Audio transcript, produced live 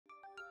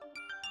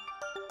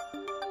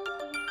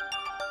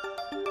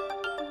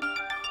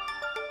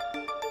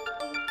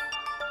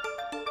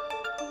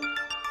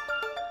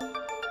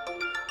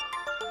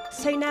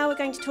So now we're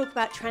going to talk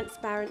about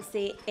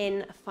transparency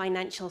in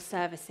financial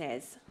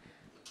services.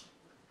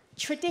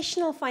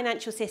 Traditional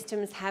financial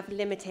systems have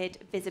limited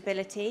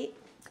visibility,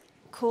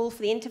 call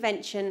for the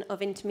intervention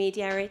of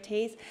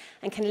intermediaries,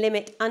 and can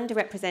limit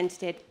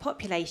underrepresented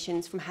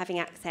populations from having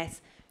access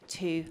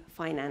to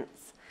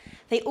finance.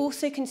 They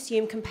also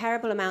consume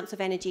comparable amounts of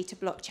energy to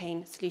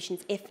blockchain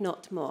solutions, if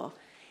not more.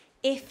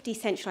 If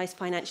decentralized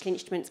financial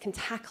instruments can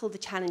tackle the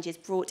challenges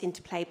brought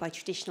into play by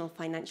traditional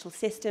financial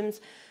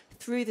systems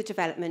through the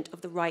development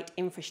of the right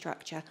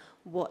infrastructure,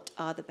 what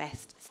are the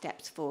best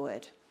steps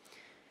forward?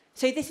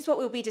 So this is what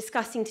we'll be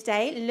discussing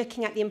today,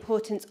 looking at the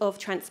importance of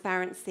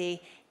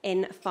transparency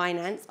in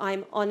finance.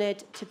 I'm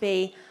honoured to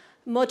be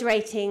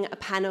moderating a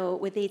panel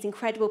with these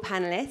incredible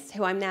panellists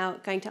who I'm now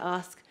going to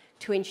ask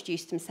to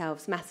introduce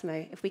themselves.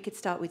 Massimo, if we could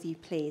start with you,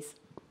 please.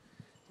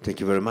 Thank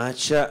you very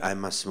much.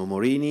 I'm Massimo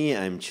Morini.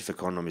 I'm Chief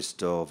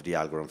Economist of the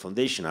Algorand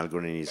Foundation.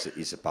 Algorand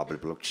is a public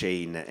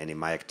blockchain, and in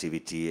my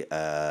activity,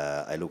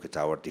 I look at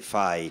our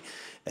DeFi,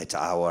 at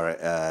our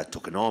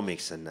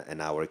tokenomics and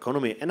our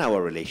economy, and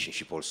our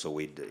relationship also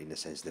with, in a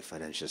sense, the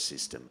financial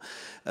system.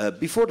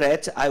 Before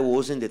that, I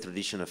was in the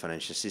traditional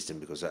financial system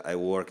because I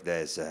worked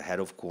as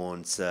head of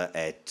quants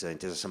at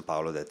Intesa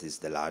Sanpaolo, that is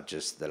the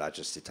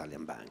largest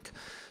Italian bank.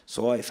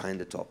 So I find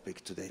the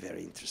topic today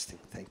very interesting.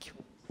 Thank you.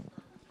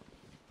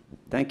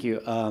 Thank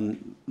you.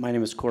 My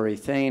name is Corey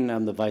Thane.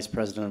 I'm the Vice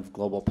President of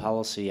Global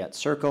Policy at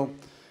Circle.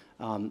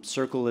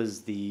 Circle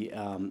is the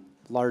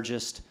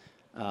largest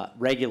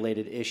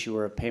regulated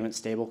issuer of payment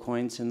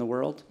stablecoins in the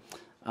world.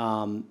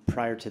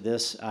 Prior to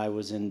this, I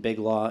was in Big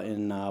Law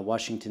in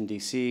Washington,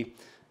 D.C.,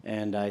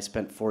 and I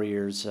spent 4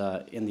 years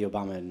in the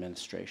Obama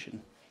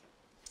administration.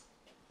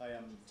 Hi,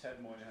 I'm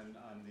Ted Moynihan.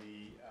 I'm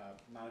the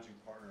managing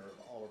partner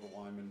of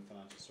Wyman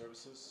Financial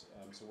Services.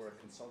 So we're a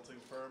consulting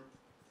firm.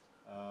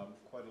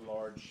 Quite a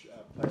large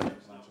player in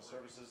financial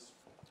services.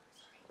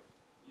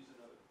 There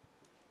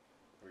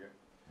we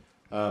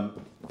go.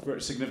 Very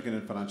significant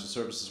in financial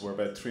services. We're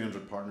about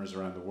 300 partners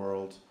around the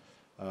world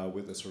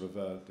with the sort of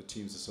the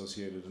teams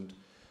associated,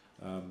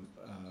 and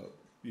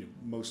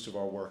most of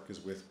our work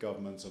is with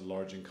governments and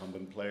large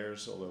incumbent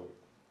players. Although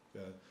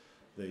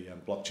the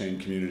blockchain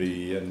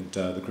community and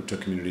the crypto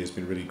community has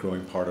been a really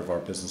growing part of our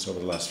business over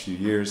the last few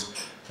years.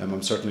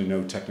 I'm certainly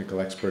no technical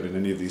expert in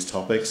any of these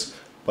topics,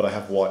 but I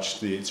have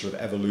watched the sort of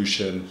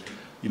evolution,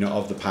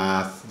 of the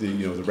path,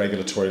 the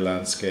regulatory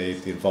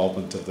landscape, the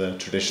involvement of the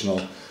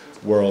traditional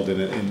world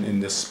in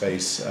this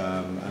space,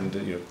 and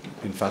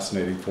been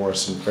fascinating for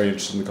us and very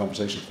interested in the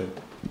conversation today.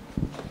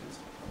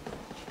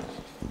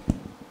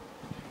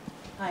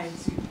 Hi, I'm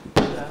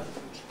Suzanne.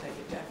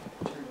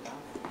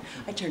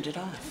 I turned it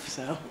off,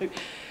 so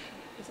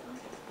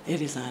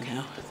it is on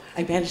now.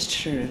 I managed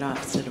to turn it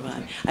off instead of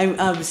on.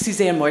 I'm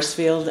Suzanne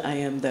Morsfield. I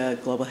am the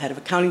Global Head of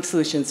Accounting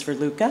Solutions for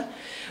Lukka.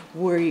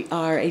 We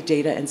are a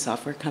data and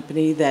software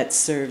company that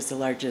serves the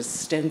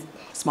largest and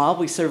small.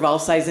 We serve all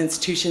size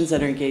institutions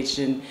that are engaged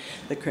in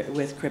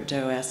with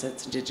crypto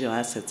assets and digital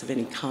assets of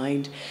any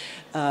kind.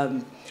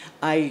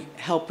 I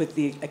help with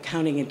the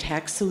accounting and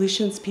tax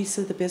solutions piece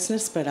of the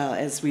business, but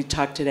as we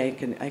talk today,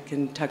 I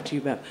can talk to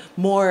you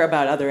more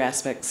about other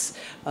aspects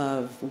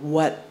of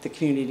what the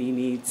community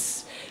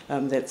needs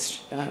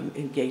that's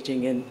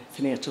engaging in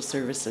financial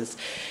services.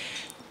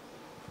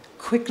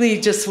 Quickly,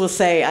 just will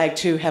say I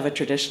too have a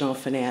traditional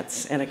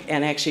finance and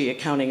actually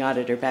accounting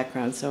auditor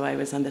background. So I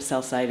was on the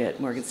sell side at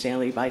Morgan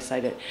Stanley, buy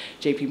side at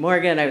JP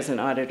Morgan. I was an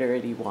auditor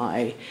at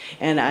EY,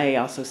 and I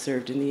also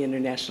served in the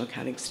International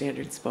Accounting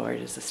Standards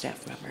Board as a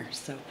staff member.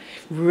 So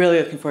really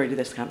looking forward to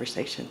this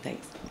conversation.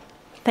 Thanks.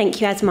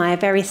 Thank you, Asmai, a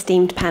very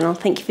esteemed panel.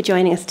 Thank you for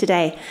joining us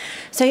today.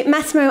 So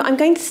Massimo, I'm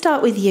going to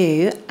start with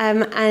you.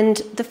 And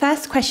the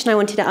first question I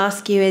wanted to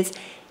ask you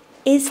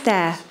is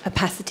there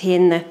opacity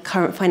in the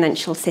current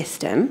financial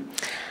system?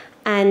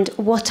 And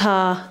what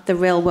are the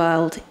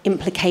real-world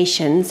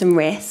implications and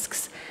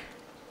risks?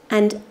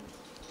 And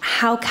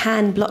how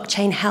can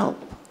blockchain help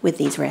with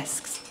these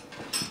risks?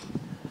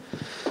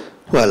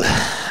 Well,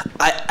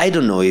 I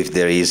don't know if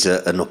there is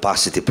an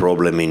opacity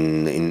problem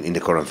in the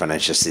current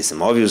financial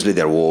system. Obviously,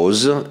 there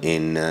was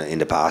in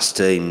the past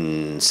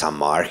in some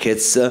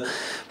markets,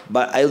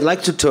 but I would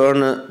like to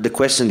turn the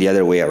question the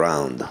other way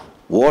around.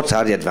 What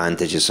are the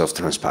advantages of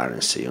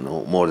transparency,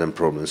 more than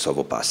problems of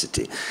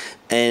opacity?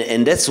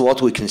 And that's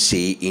what we can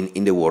see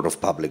in the world of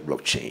public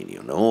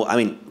blockchain, I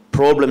mean,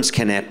 problems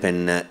can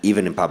happen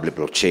even in public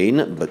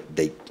blockchain, but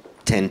they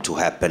tend to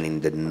happen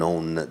in the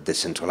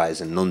non-decentralized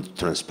and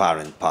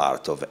non-transparent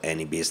part of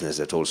any business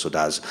that also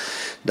does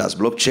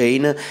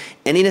blockchain.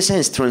 And in a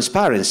sense,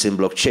 transparency in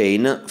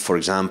blockchain, for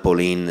example,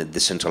 in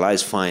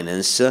decentralized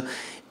finance,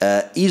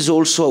 is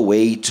also a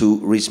way to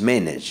risk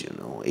manage.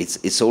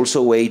 It's also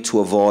a way to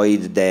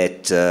avoid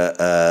that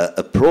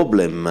a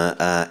problem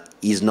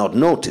is not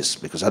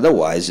noticed, because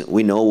otherwise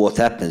we know what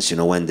happens,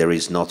 when there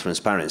is no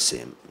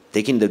transparency.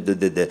 Taking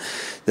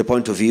the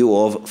point of view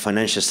of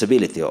financial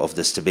stability, of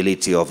the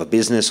stability of a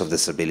business, of the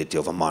stability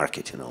of a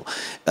market,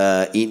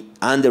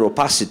 under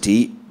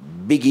opacity,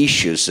 big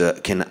issues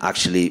can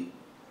actually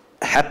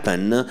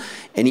happen,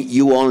 and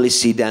you only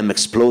see them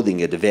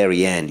exploding at the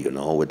very end, you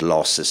know, with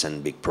losses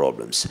and big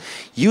problems.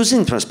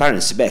 Using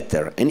transparency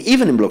better, and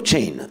even in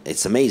blockchain,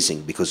 it's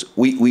amazing because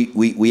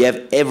we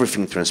have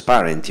everything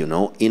transparent, you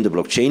know, in the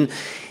blockchain,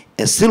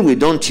 and still we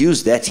don't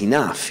use that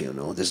enough, you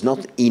know. There's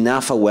not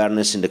enough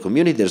awareness in the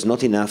community, there's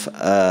not enough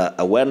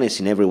awareness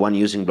in everyone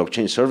using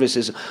blockchain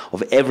services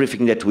of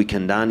everything that we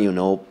can do, you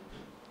know,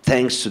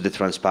 thanks to the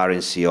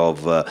transparency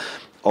of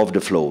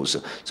the flows.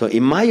 So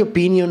in my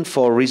opinion,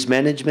 for risk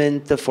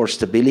management, for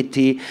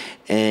stability,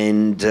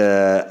 and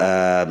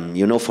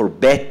you know, for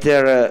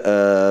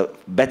better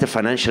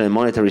financial and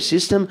monetary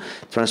system,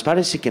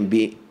 transparency can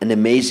be an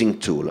amazing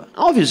tool.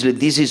 Obviously,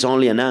 this is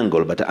only an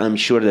angle, but I'm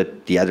sure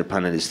that the other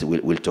panelists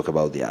will talk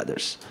about the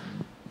others.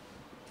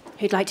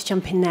 Who'd like to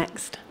jump in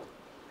next?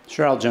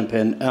 Sure, I'll jump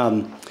in.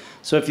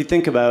 So if you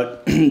think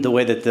about the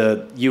way that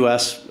the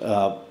U.S.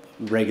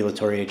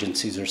 Regulatory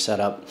agencies are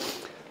set up,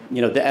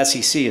 you know, the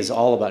SEC is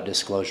all about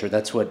disclosure.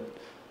 That's what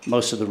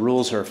most of the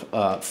rules are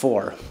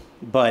for.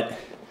 But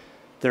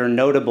there are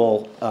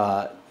notable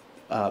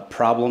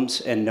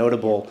problems and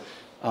notable,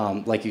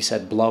 like you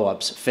said,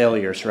 blow-ups,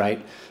 failures,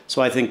 right?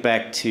 So I think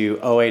back to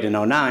 08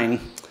 and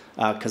 09,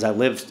 because I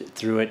lived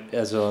through it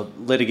as a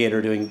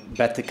litigator doing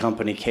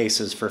bet-the-company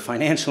cases for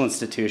financial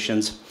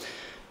institutions.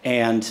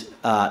 And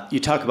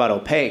you talk about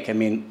opaque. I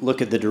mean,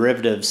 look at the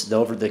derivatives, the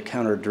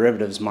over-the-counter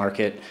derivatives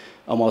market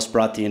almost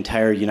brought the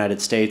entire United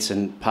States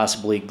and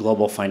possibly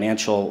global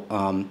financial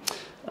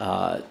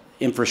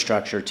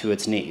infrastructure to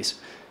its knees.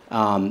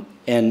 And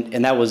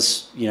that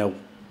was, you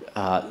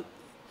know,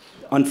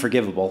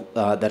 unforgivable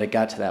that it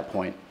got to that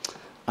point.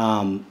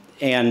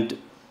 And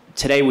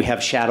today we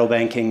have shadow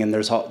banking, and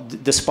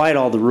despite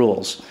all the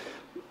rules,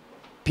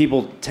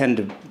 people tend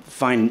to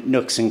find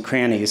nooks and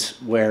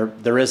crannies where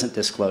there isn't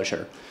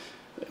disclosure.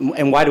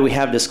 And why do we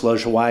have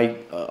disclosure? Why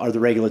are the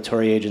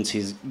regulatory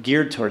agencies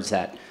geared towards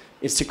that?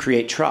 It's to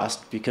create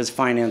trust, because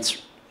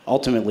finance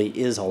ultimately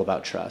is all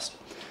about trust.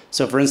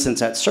 So for instance,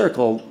 at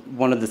Circle,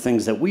 one of the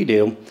things that we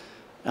do,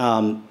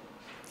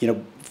 you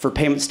know, for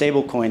payment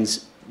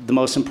stablecoins, the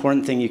most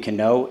important thing you can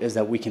know is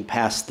that we can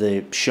pass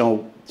the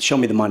show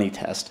me the money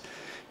test.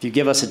 If you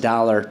give us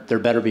 $1, there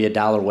better be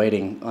 $1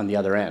 waiting on the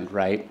other end,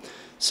 right?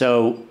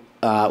 So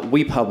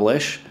we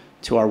publish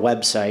to our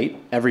website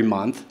every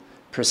month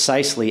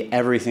precisely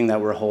everything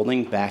that we're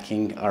holding,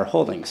 backing our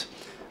holdings.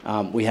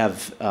 We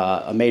have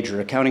a major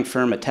accounting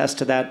firm attest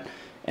to that,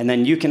 and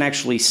then you can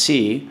actually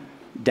see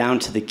down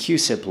to the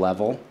QSIP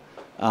level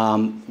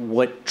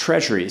what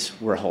treasuries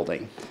we're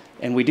holding.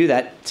 And we do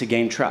that to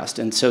gain trust.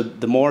 And so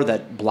the more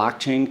that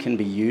blockchain can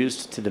be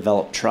used to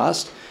develop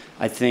trust,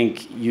 I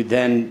think you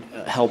then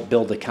help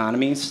build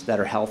economies that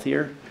are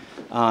healthier,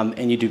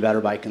 and you do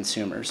better by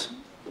consumers.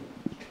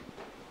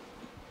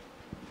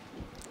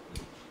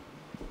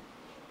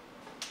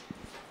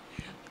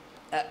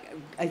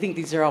 I think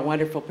these are all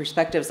wonderful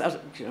perspectives. I'll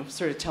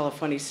sort of tell a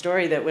funny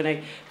story that when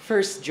I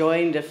first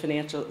joined a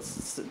financial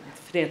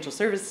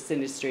services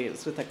industry, it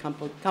was with a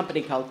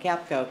company called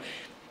Capco,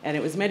 and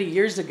it was many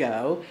years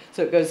ago.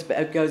 So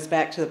it goes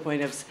back to the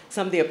point of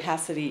some of the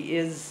opacity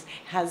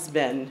has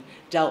been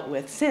dealt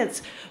with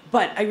since.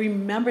 But I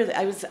remember that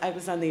I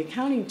was on the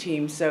accounting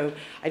team, so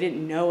I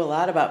didn't know a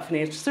lot about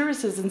financial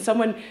services. And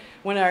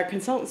one of our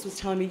consultants was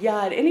telling me,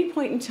 yeah, at any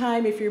point in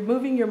time, if you're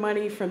moving your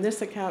money from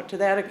this account to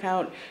that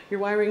account, you're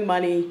wiring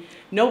money,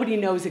 nobody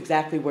knows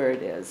exactly where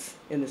it is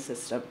in the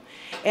system.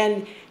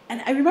 And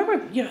I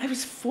remember, you know, I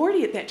was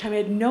 40 at that time. I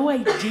had no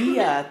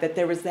idea that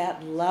there was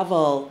that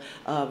level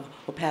of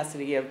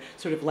opacity, of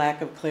sort of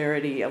lack of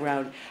clarity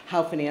around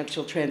how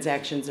financial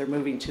transactions are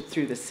moving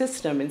through the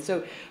system. And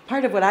so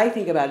part of what I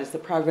think about is the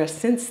progress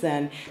since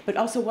then, but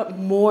also what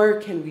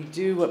more can we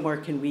do, what more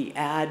can we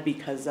add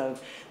because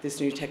of this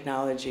new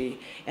technology.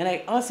 And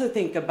I also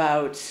think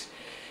about,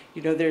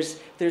 you know, there's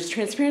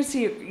transparency,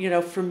 you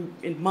know, from,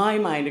 in my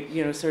mind,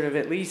 you know, sort of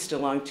at least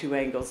along two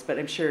angles, but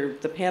I'm sure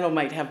the panel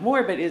might have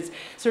more, but is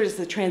sort of as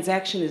the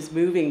transaction is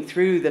moving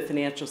through the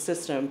financial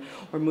system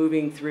or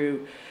moving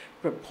through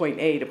from point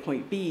A to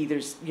point B,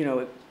 there's, you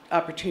know,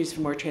 opportunities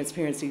for more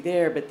transparency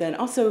there, but then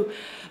also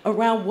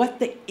around what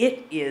the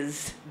it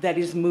is that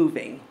is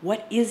moving.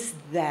 What is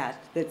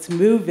that that's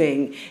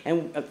moving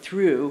and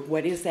through?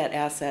 What is that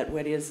asset?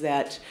 What is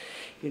that,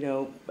 you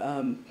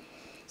know,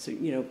 so,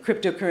 you know,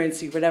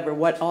 cryptocurrency, whatever,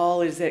 what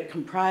all is it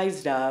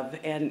comprised of?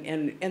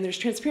 And there's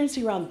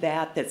transparency around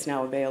that that's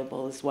now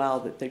available as well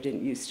that there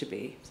didn't used to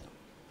be. So.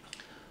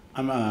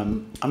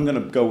 I'm going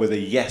to go with a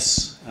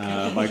yes.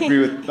 I agree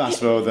with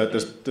Massimo that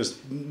there's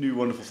new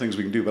wonderful things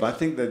we can do, but I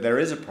think that there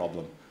is a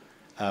problem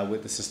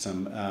with the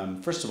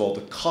system. First of all,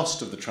 the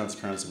cost of the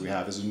transparency we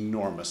have is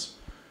enormous,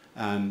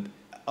 and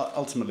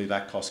ultimately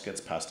that cost gets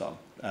passed on.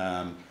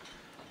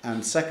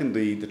 And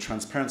secondly, the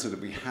transparency that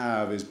we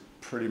have is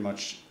pretty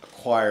much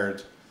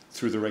acquired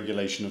through the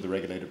regulation of the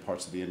regulated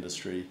parts of the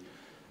industry.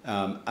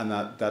 And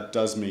that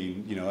does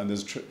mean, you know, and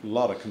there's a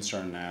lot of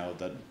concern now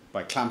that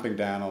by clamping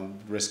down on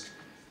risk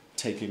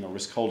taking or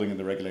risk holding in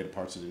the regulated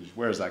parts of the industry,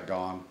 where has that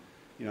gone?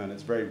 You know, and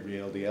it's very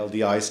real. The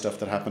LDI stuff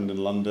that happened in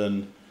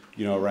London,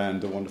 you know,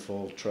 around the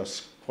wonderful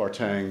Trust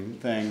Kwarteng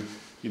thing,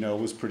 you know,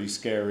 was pretty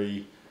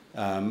scary.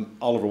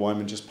 Oliver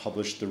Wyman just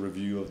published the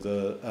review of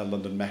the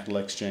London Metal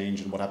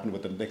Exchange and what happened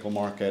with the nickel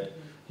market.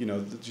 You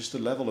know, just the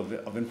level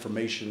of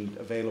information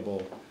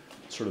available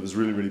sort of is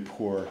really, really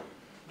poor.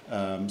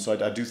 So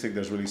I do think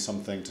there's really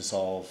something to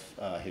solve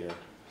here.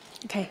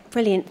 Okay,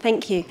 brilliant,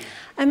 thank you.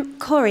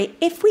 Corey,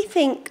 if we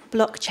think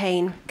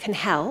blockchain can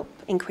help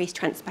increase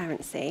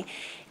transparency,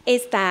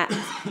 is that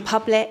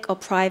public or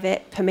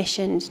private,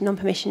 permissioned,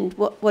 non-permissioned?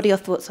 What are your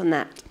thoughts on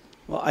that?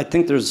 Well, I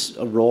think there's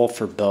a role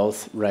for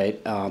both,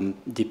 right?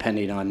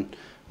 Depending on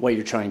what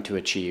you're trying to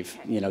achieve.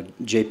 You know,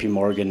 JP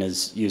Morgan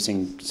is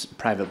using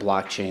private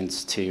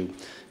blockchains to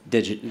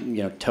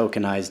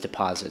tokenize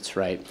deposits,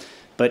 right?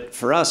 But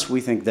for us,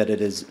 we think that it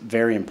is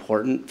very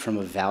important from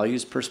a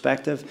values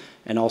perspective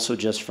and also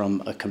just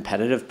from a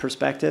competitive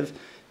perspective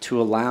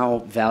to allow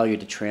value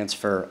to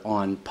transfer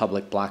on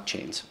public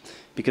blockchains.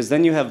 Because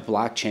then you have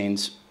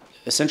blockchains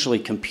essentially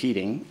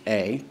competing,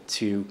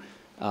 to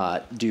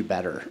do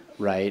better,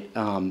 right?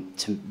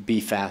 To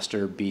be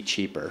faster, be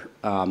cheaper.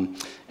 And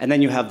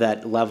then you have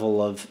that level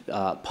of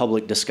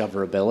public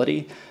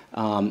discoverability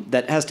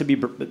that has to be,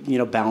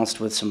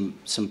 balanced with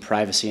some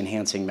privacy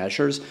enhancing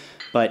measures.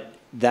 But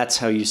that's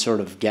how you sort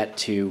of get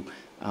to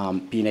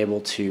being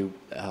able to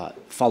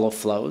follow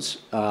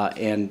flows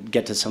and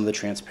get to some of the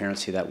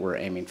transparency that we're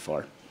aiming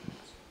for.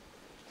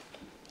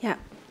 Yeah,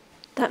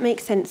 that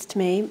makes sense to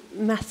me.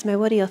 Massimo,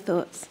 what are your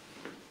thoughts?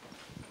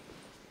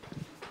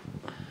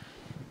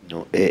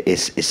 No,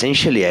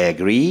 essentially, I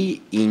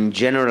agree. In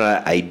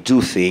general, I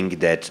do think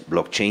that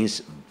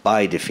blockchains,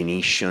 by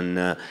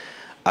definition,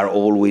 are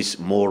always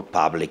more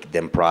public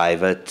than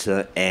private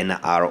and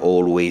are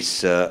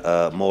always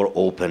more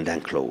open than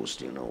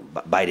closed,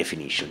 by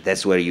definition.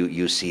 That's where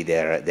you see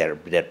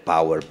their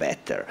power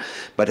better.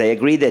 But I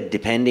agree that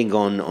depending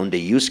on the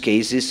use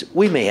cases,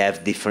 we may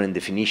have different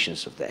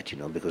definitions of that,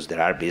 because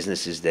there are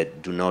businesses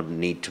that do not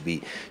need to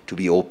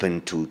be open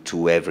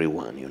to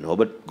everyone,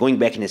 But going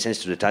back in a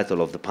sense to the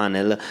title of the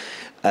panel,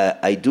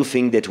 I do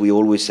think that we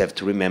always have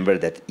to remember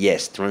that,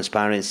 yes,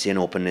 transparency and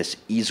openness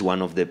is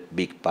one of the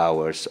big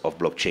powers of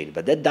blockchain.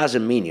 But that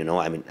doesn't mean,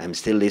 I'm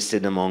still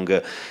listed among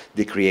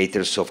the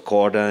creators of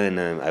Corda, and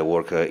I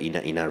work in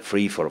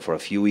R3 for a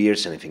few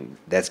years, and I think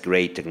that's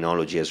great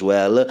technology as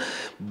well.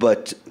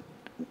 But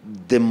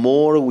the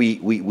more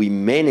we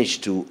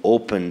manage to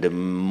open, the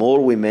more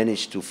we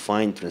manage to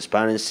find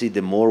transparency,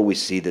 the more we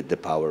see the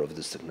power of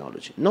this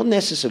technology. Not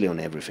necessarily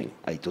on everything.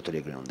 I totally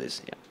agree on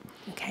this, yeah.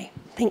 Okay,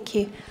 thank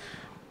you.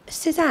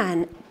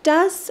 Suzanne,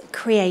 does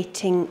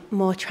creating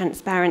more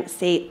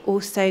transparency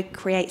also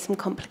create some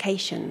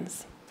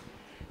complications?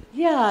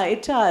 Yeah,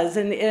 it does.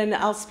 And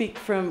I'll speak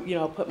from,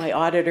 I'll put my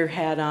auditor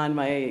hat on,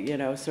 my,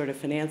 sort of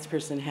finance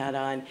person hat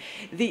on.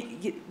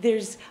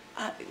 There's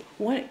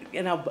one,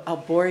 and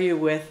I'll bore you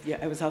with,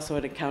 I was also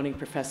an accounting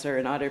professor,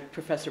 an audit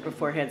professor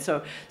beforehand,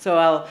 so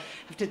I'll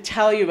have to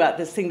tell you about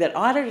this thing that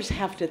auditors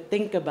have to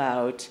think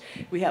about.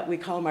 We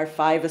call them our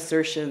 5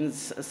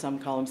 assertions, some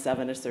call them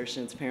 7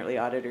 assertions. Apparently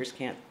auditors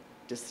can't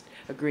just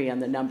agree on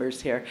the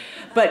numbers here.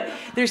 But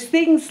there's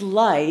things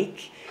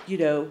like,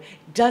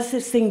 does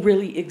this thing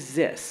really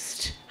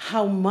exist?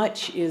 How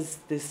much is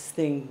this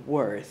thing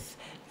worth?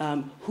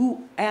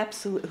 Who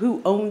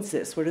owns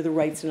this? What are the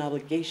rights and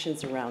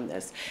obligations around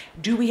this?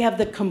 Do we have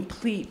the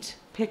complete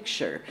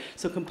picture?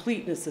 So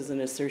completeness is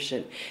an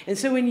assertion. And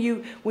so when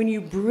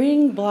you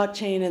bring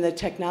blockchain and the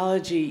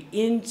technology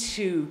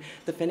into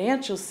the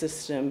financial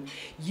system,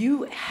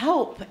 you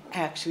help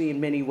actually in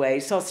many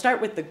ways. So I'll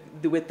start with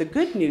the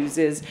good news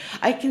is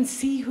I can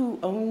see who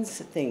owns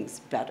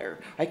things better.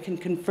 I can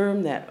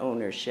confirm that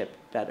ownership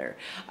better.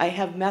 I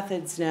have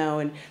methods now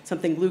and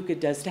something Lukka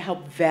does to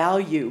help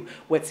value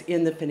what's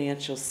in the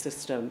financial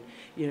system,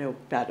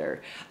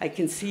 better. I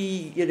can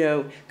see,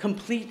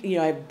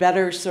 I have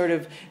better sort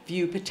of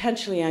view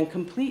potentially on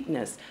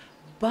completeness.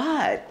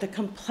 But the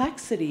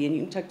complexity, and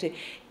you can talk to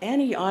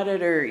any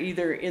auditor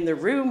either in the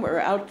room or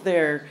out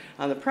there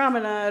on the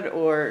promenade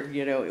or,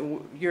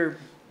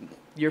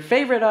 your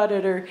favorite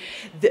auditor,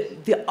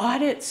 the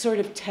audit sort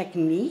of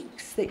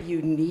techniques that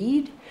you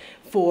need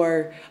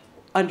for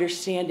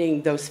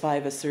understanding those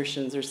 5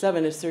 assertions or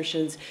 7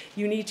 assertions,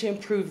 you need to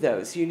improve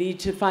those. You need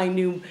to find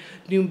new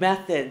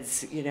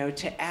methods,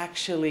 to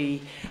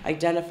actually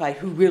identify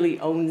who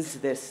really owns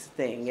this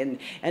thing.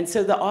 And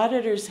so the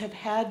auditors have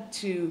had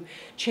to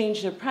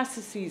change their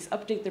processes,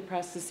 update their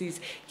processes,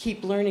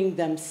 keep learning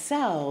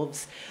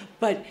themselves.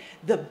 But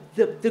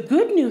the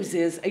good news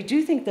is I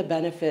do think the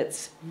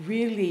benefits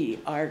really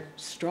are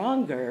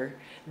stronger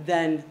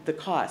than the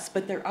costs,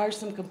 but there are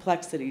some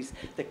complexities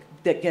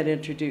that get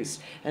introduced,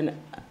 and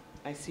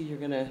I see you're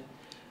going to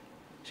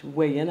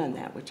weigh in on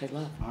that, which I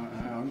love.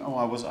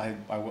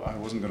 I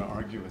wasn't going to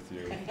argue with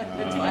you,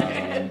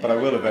 but I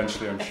will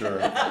eventually, I'm sure.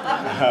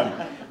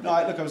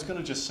 I was going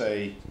to just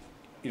say,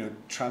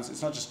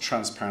 it's not just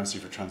transparency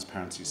for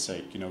transparency's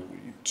sake.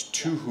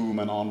 To whom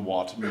and on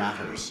what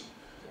matters.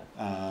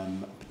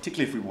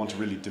 Particularly if we want to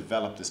really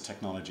develop this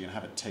technology and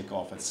have it take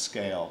off at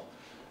scale.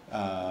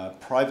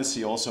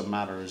 privacy also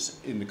matters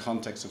in the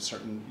context of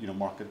certain,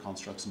 market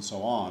constructs and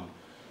so on.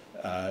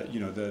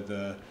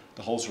 The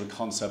whole sort of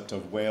concept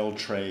of whale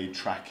trade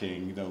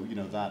tracking,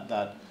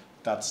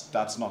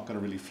 that's not going to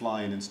really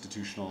fly in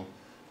institutional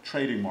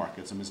trading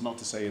markets. I mean, it's not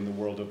to say in the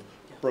world of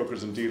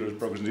brokers and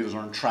dealers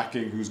aren't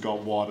tracking who's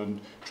got what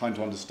and trying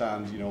to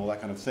understand, all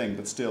that kind of thing.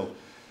 But still,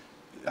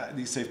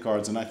 these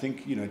safeguards, and I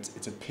think,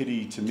 it's a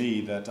pity to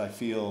me that I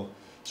feel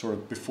sort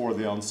of before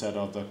the onset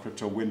of the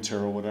crypto winter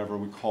or whatever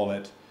we call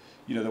it,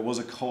 there was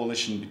a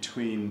coalition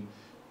between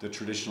the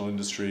traditional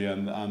industry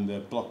and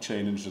the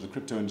blockchain industry, the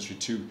crypto industry,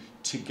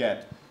 to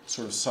get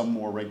sort of some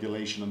more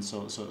regulation and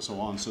so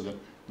on, so that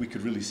we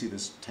could really see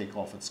this take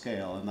off at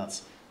scale, and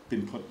that's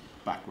been put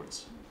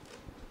backwards.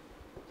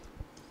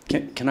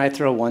 Can I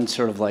throw one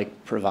sort of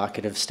like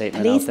provocative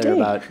statement out there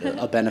about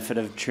a benefit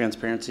of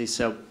transparency?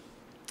 So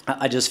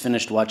I just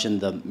finished watching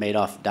the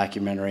Madoff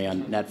documentary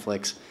on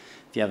Netflix.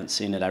 If you haven't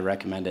seen it, I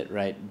recommend it,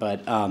 right?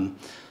 But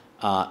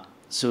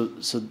so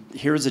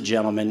here's a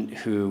gentleman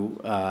who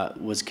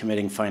was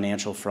committing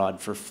financial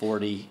fraud for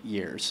 40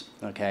 years,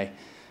 okay?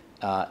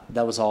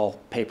 That was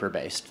all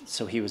paper-based.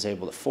 So he was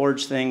able to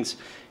forge things,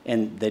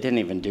 and they didn't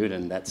even do it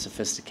in that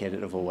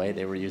sophisticated of a way.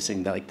 They were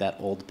using like that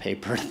old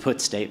paper to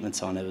put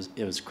statements on.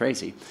 It was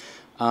crazy.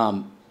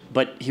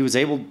 But he was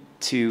able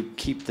to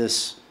keep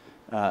this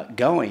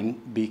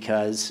going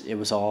because it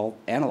was all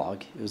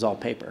analog. It was all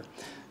paper.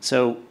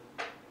 So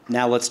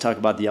now let's talk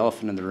about the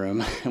elephant in the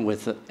room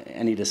with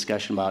any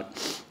discussion about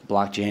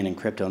blockchain and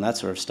crypto and that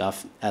sort of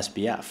stuff,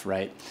 SBF,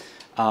 right?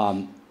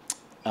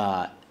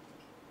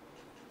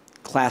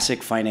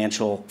 Classic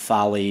financial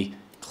folly,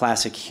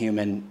 classic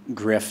human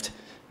grift,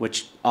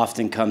 which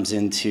often comes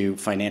into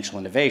financial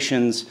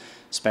innovations,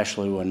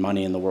 especially when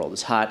money in the world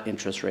is hot,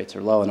 interest rates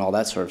are low, and all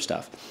that sort of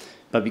stuff.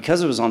 But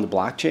because it was on the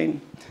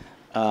blockchain,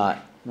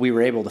 we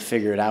were able to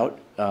figure it out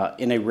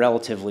in a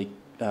relatively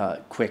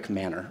quick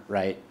manner,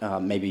 right?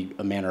 Maybe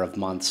a matter of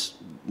months,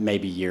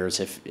 maybe years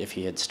if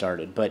he had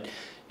started. But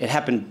it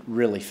happened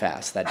really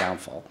fast, that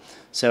downfall.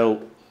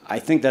 So I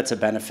think that's a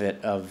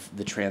benefit of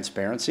the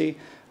transparency,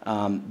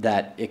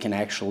 that it can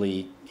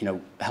actually,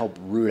 help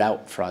root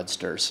out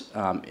fraudsters.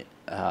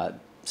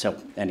 So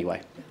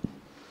anyway.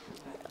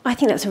 I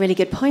think that's a really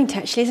good point,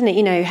 actually, isn't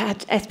it?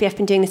 Had SBF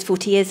been doing this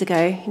 40 years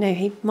ago,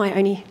 he might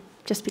only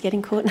just be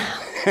getting caught now.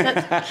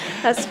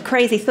 That's a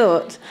crazy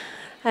thought.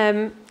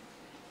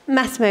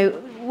 Massimo,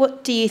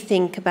 what do you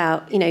think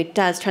about,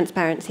 does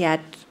transparency add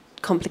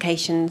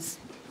complications?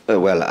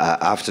 Well,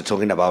 after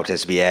talking about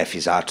SBF,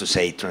 it's hard to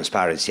say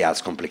transparency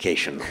adds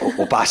complication.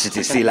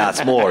 Opacity still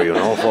adds more,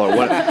 for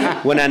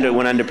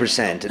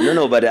 100%.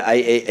 No, but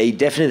I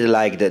definitely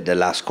like the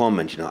last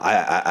comment.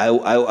 I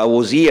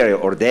was here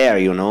or there,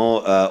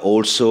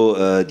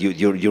 also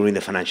during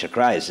the financial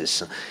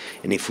crisis.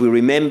 And if we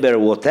remember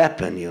what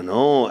happened,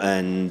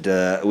 and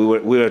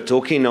we were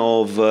talking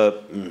of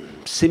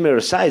similar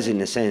size in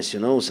a sense,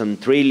 some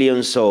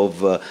trillions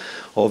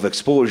of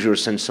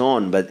exposures and so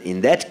on. But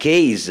in that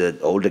case,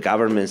 all the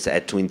governments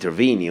had to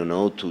intervene,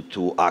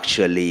 to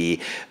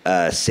actually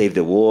save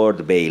the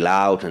world, bail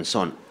out, and so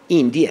on.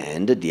 In the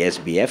end, the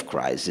SBF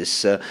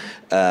crisis,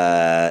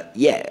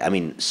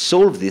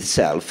 solved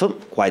itself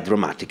quite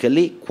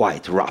dramatically,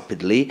 quite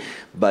rapidly,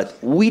 but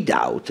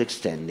without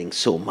extending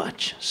so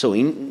much. So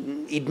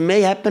it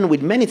may happen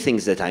with many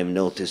things that I've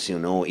noticed,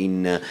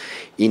 in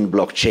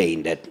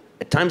blockchain, that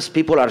at times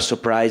people are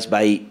surprised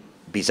by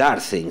bizarre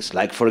things,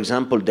 like, for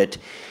example, that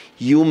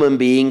human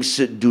beings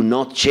do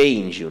not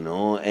change,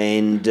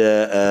 and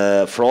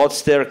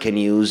fraudster can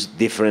use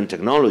different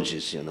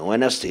technologies, and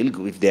are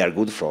still, if they are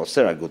good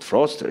fraudster,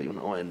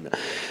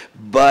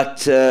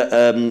 but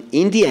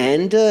in the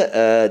end,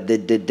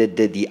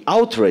 the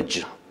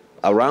outrage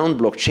around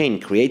blockchain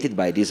created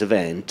by this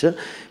event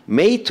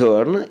may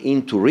turn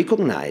into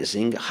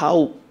recognizing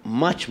how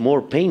much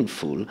more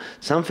painful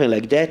something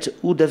like that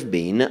would have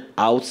been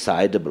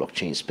outside the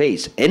blockchain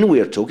space. And we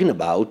are talking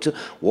about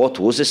what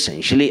was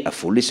essentially a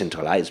fully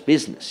centralized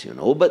business,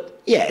 but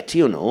yet,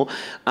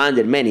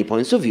 under many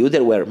points of view,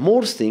 there were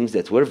more things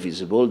that were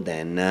visible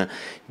than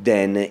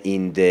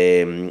in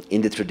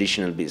the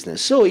traditional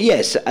business. So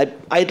yes,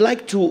 I'd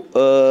like to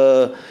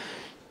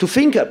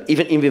think of,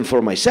 even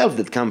for myself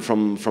that come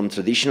from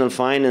traditional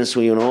finance,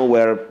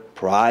 where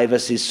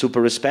privacy is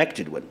super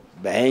respected, when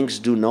banks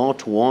do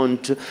not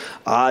want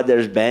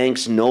other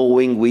banks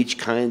knowing which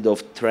kind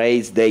of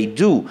trades they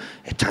do.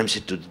 At times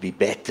it would be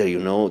better,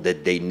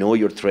 that they know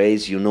your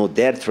trades,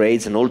 their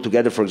trades, and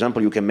altogether, for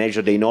example, you can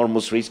measure the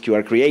enormous risk you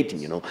are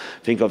creating,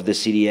 Think of the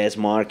CDS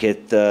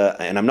market,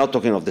 and I'm not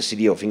talking of the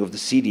CDO, think of the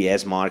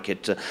CDS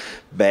market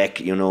back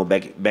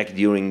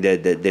during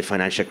the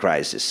financial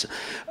crisis.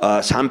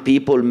 Some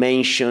people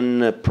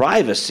mention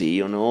privacy,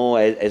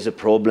 as a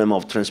problem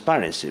of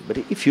transparency. But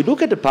if you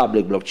look at the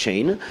public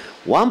blockchain,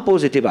 one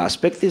positive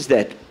aspect is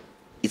that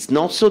it's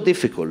not so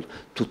difficult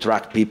to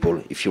track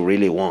people if you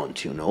really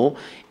want,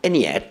 and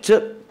yet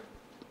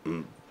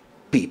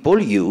people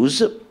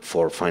use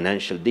for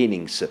financial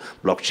dealings,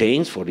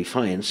 blockchains for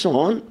DeFi and so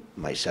on,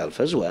 myself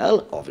as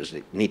well,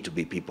 obviously need to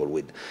be people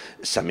with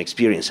some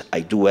experience. I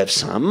do have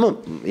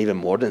some, even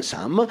more than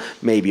some,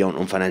 maybe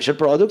on financial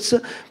products,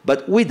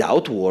 but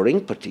without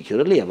worrying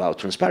particularly about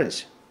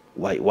transparency.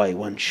 Why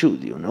one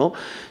should, you know?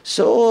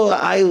 So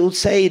I would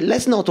say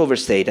let's not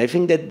overstate. I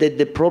think that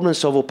the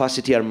problems of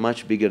opacity are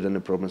much bigger than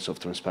the problems of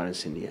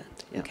transparency in the end.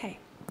 Yeah. Okay,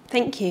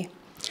 thank you.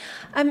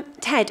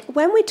 Ted,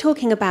 when we're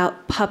talking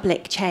about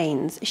public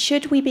chains,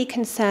 should we be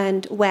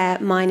concerned where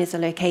miners are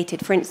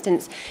located? For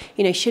instance,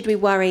 you know, should we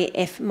worry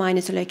if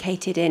miners are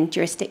located in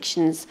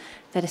jurisdictions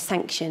that are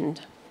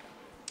sanctioned?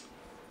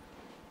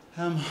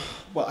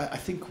 Well, I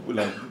think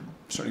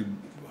certainly,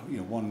 you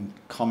know, one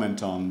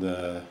comment on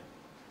the,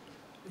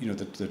 you know,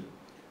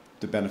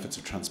 the benefits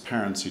of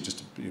transparency, just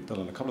to build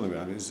on a couple of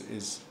them,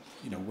 is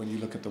you know, when you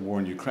look at the war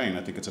in Ukraine,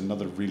 I think it's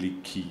another really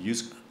key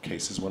use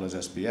case as well as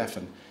SBF.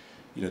 And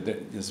you know,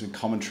 there's been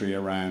commentary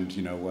around,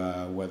 you know,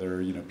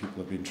 whether, you know, people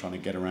have been trying to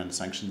get around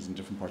sanctions in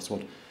different parts of the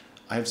world.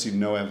 I have seen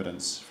no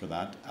evidence for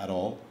that at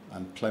all,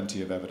 and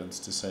plenty of evidence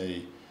to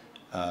say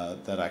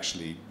that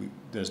actually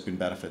there's been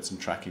benefits and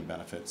tracking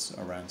benefits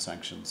around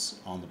sanctions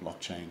on the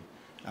blockchain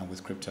and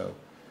with crypto.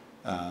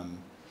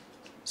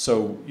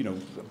 So, you know,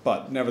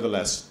 but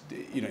nevertheless,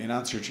 you know, in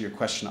answer to your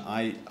question,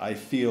 I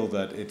feel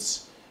that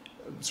it's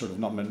sort of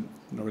not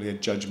really a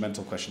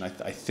judgmental question.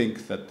 I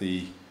think that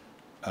the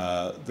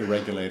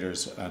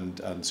regulators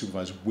and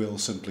supervisors will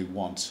simply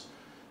want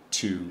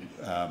to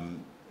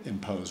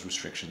impose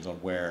restrictions on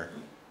where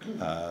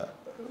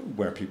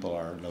people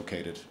are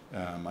located.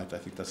 I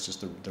think that's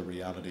just the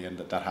reality, and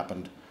that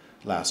happened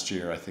last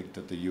year. I think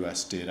that the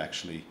US did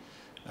actually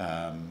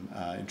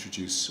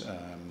introduce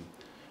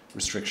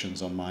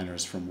restrictions on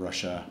miners from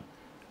Russia,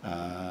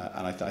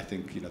 and I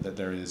think, you know, that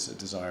there is a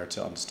desire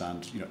to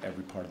understand, you know,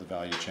 every part of the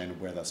value chain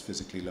and where that's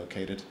physically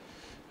located,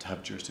 to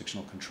have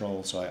jurisdictional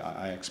control. So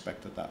I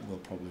expect that will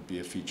probably be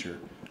a feature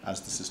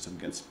as the system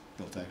gets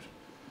built out.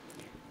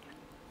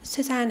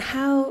 Suzanne,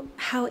 how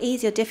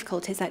easy or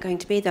difficult is that going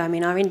to be, though? I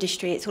mean, our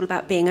industry, it's all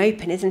about being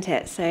open, isn't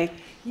it? So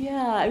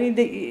yeah, I mean,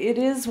 it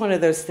is one of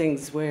those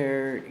things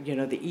where, you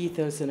know, the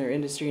ethos in our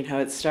industry and how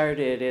it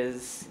started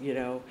is, you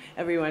know,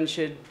 everyone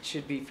should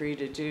be free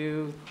to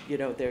do, you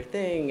know, their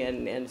thing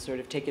and sort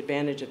of take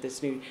advantage of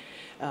this new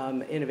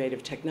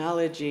innovative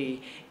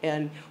technology.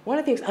 And one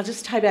of the things, I'll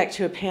just tie back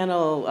to a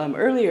panel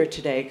earlier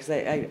today, because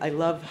I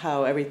love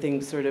how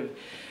everything sort of,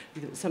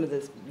 some of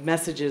the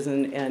messages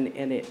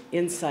and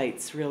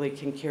insights really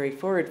can carry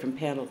forward from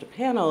panel to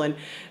panel. And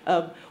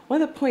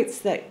one of the points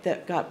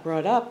that got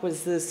brought up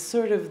was this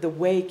sort of the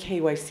way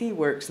KYC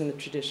works in the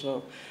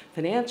traditional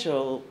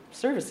financial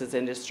services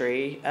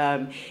industry,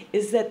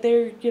 is that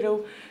there, you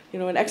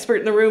know, an expert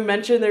in the room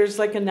mentioned there's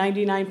like a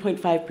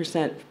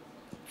 99.5%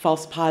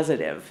 false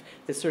positive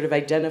that sort of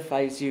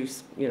identifies you,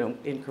 you know,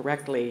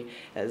 incorrectly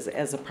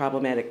as a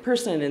problematic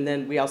person. And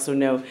then we also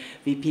know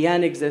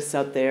VPN exists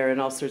out there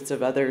and all sorts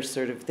of other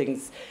sort of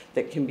things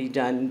that can be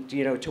done,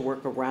 you know, to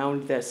work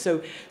around this.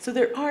 So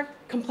there are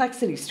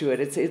complexities to it.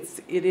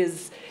 It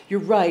is,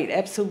 you're right,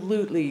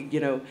 absolutely, you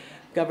know,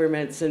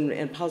 governments and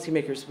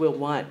policymakers will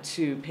want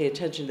to pay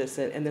attention to this,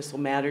 and this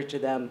will matter to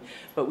them.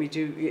 But we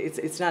do,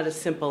 it's not a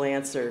simple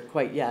answer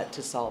quite yet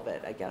to solve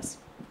it, I guess.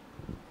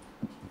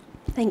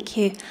 thank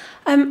you.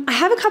 I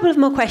have a couple of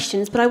more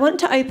questions, but I want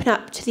to open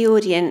up to the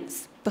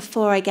audience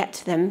before I get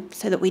to them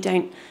so that we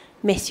don't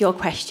miss your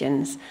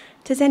questions.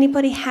 Does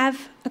anybody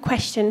have a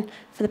question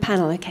for the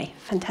panel? Okay,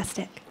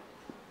 fantastic.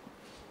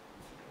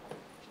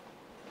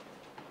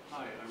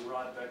 Hi, I'm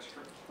Rod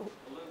Beckster.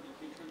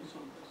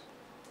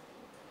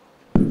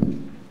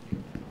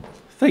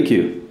 Thank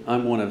you.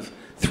 I'm one of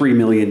 3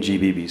 million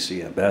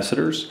GBBC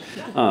ambassadors.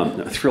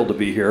 Thrilled to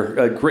be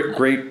here.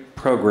 Great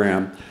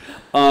program.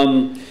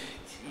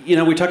 You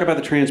know, we talk about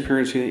the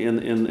transparency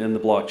in the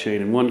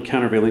blockchain, and one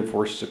countervailing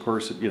force is, of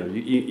course, you know,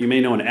 you may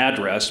know an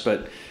address,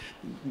 but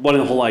one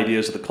of the whole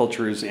ideas of the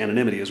culture is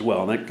anonymity as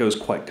well, and that goes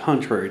quite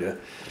contrary to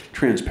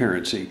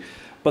transparency.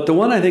 But the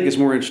one I think is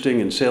more interesting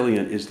and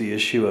salient is the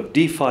issue of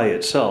DeFi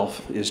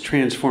itself is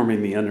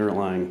transforming the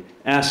underlying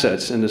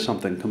assets into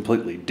something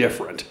completely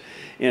different.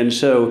 And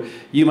so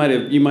you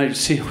might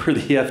see where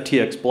the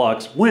FTX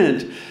blocks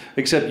went,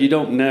 except you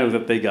don't know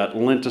that they got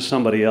lent to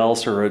somebody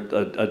else or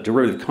a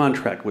derivative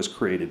contract was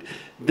created.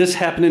 This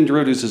happened in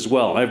derivatives as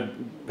well. I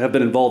have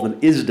been involved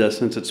in ISDA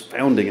since its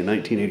founding in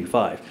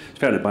 1985. It was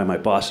founded by my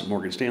boss at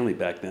Morgan Stanley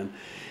back then.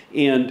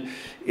 And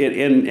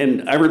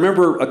I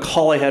remember a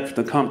call I had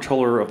from the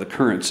comptroller of the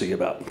currency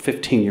about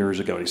 15 years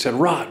ago. And he said,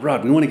 Rod,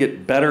 we want to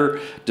get better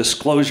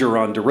disclosure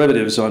on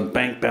derivatives on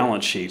bank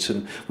balance sheets.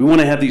 And we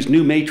want to have these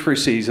new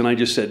matrices. And I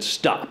just said,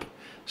 stop.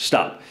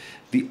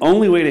 The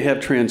only way to have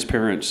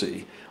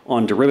transparency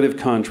on derivative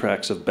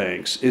contracts of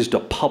banks is to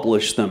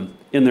publish them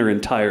in their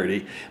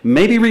entirety.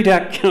 Maybe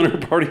redact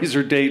counterparties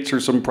or dates or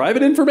some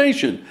private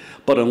information.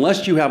 But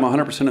unless you have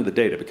 100% of the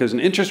data, because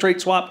an interest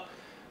rate swap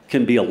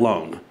can be a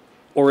loan.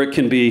 or it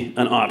can be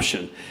an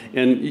option.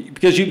 And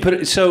because you put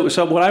it, so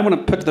what I want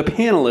to put to the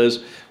panel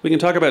is, we can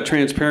talk about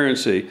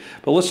transparency,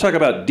 but let's talk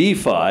about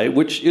DeFi,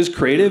 which is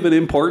creative and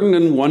important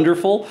and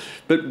wonderful,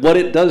 but what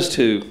it does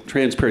to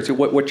transparency,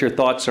 what your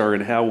thoughts are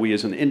and how we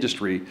as an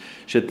industry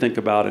should think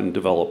about and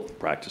develop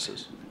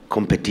practices.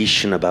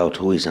 Competition about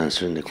who is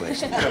answering the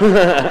question.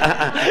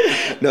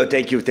 No,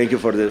 thank you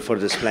for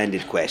the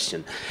splendid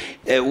question.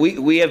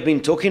 We have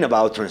been talking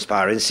about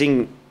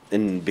transparency,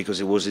 and because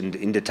it was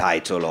in the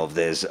title of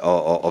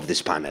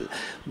this panel,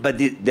 but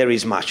there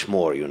is much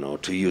more,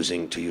 to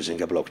using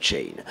a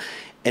blockchain.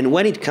 And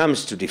when it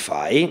comes to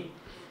DeFi,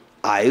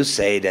 I would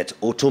say that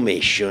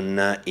automation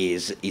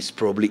is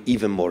probably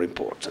even more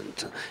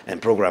important, and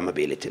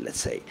programmability, let's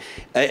say.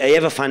 I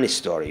have a funny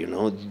story,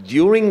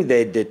 During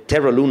the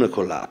Terra Luna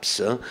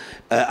collapse,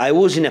 I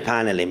was in a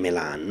panel in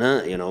Milan,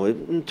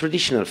 a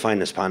traditional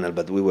finance panel,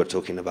 but we were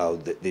talking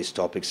about these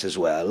topics as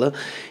well.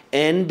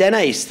 And then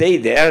I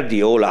stayed there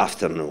the whole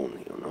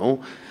afternoon,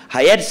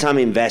 I had some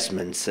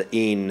investments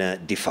in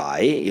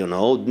DeFi,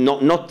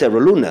 not Terra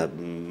Luna.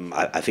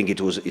 I think it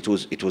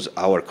was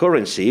our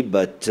currency,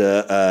 but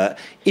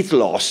it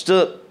lost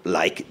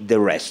like the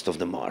rest of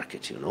the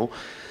market,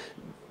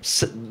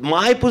 So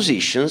my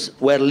positions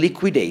were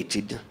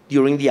liquidated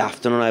during the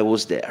afternoon I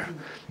was there.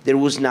 There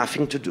was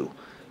nothing to do.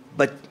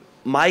 But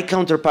my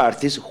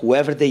counterparties,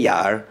 whoever they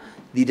are,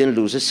 didn't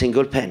lose a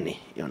single penny,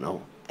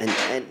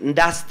 And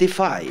that's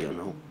DeFi,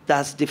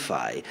 That's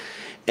DeFi.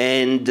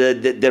 And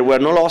there were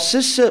no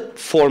losses.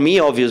 For me,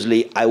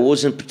 obviously, I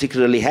wasn't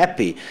particularly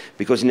happy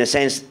because, in a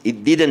sense,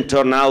 it didn't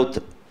turn out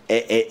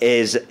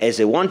as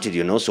I wanted,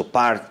 So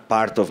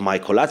part of my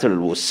collateral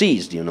was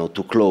seized,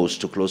 to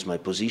close my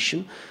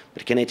position.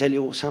 But can I tell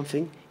you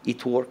something?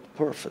 It worked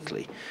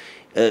perfectly.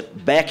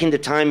 Back in the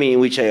time in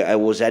which I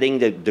was heading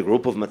the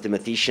group of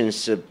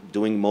mathematicians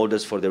doing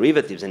models for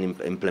derivatives and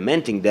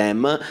implementing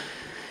them,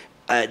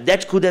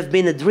 that could have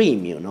been a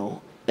dream,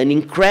 An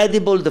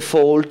incredible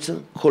default,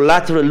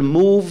 collateral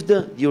moved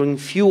during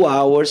few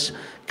hours,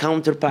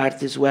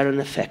 counterparties were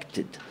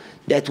unaffected.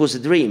 That was a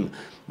dream.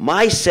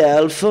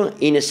 Myself,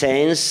 in a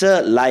sense,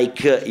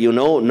 like,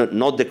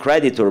 not the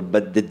creditor,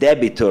 but the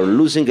debitor,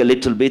 losing a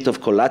little bit of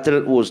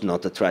collateral was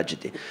not a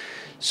tragedy.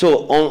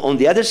 So on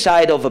the other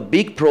side of a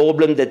big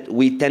problem that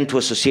we tend to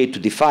associate to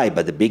DeFi,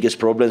 but the biggest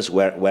problems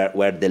were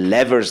the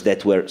levers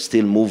that were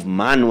still moved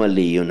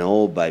manually,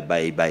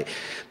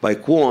 by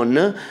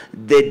Kwon,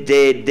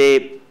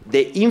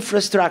 the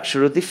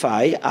infrastructure of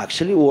DeFi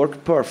actually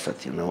worked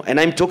perfect, And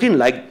I'm talking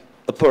like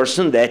a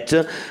person that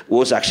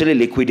was actually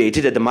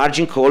liquidated at the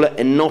margin call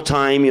and no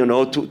time,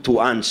 to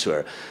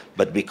answer.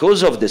 But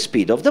because of the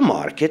speed of the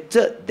market,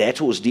 that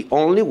was the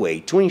only way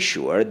to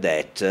ensure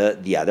that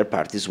the other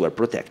parties were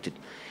protected.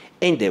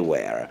 And they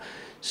were.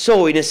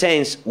 So in a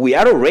sense, we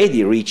are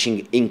already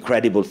reaching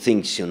incredible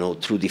things,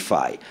 through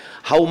DeFi.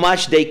 How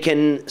much they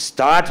can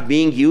start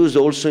being used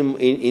also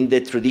in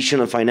the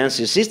traditional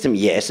financial system?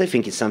 Yes, I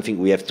think it's something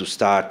we have to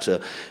start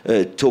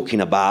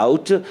talking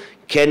about.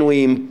 Can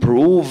we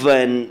improve?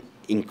 And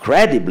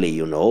incredibly,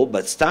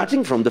 but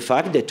starting from the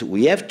fact that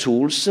we have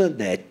tools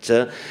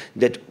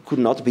that could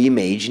not be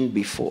imagined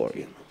before.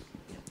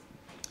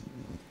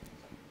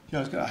 Yeah,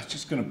 I was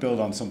just going to build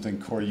on something,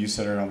 Corey, you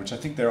said earlier on, which I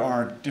think there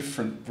are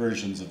different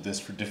versions of this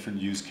for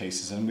different use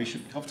cases, and we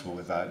should be comfortable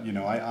with that.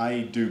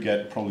 I do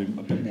get probably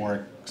a bit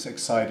more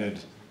excited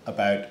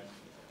about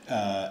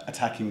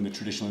attacking the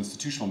traditional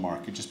institutional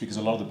market, just because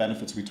a lot of the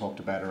benefits we talked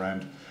about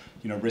around,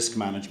 risk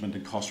management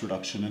and cost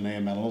reduction and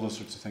AML, all those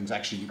sorts of things,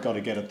 actually you've got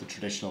to get at the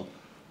traditional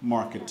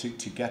market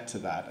to get to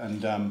that.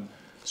 And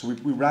so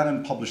we ran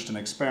and published an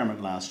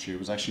experiment last year. It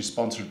was actually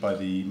sponsored by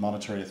the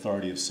Monetary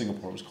Authority of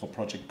Singapore. It was called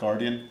Project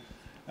Guardian.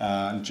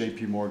 And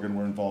JP Morgan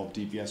were involved,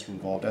 DBS were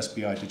involved,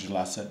 SBI Digital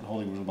Asset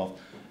Holding were involved.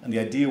 And the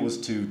idea was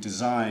to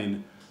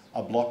design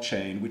a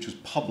blockchain which was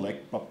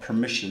public but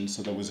permissioned,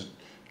 so there was a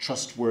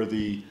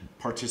trustworthy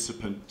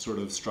participant sort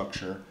of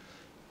structure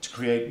to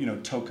create,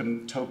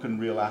 token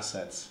real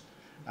assets.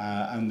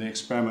 And the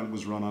experiment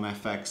was run on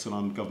FX and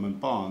on government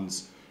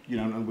bonds,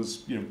 and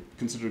was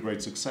considered a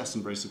great success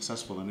and very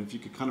successful. And if you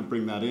could kind of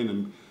bring that in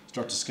and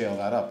start to scale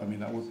that up, I mean,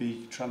 that would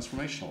be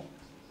transformational.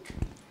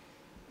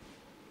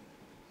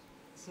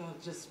 So I'll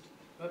just,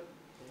 there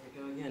we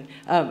go again.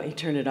 I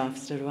turn it off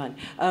instead of on.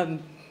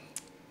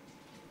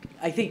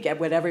 I think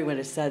what everyone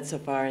has said so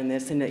far in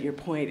this, and that your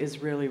point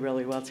is really,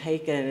 really well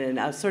taken. And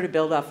I'll sort of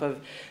build off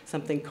of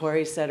something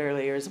Corey said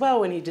earlier as well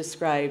when he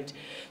described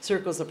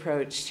Circle's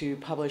approach to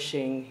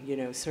publishing,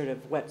 sort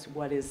of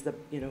what is the,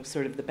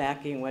 sort of the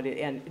backing,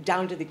 and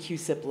down to the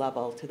QSIP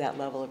level, to that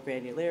level of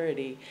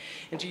granularity.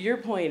 And to your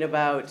point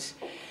about,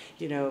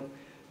 the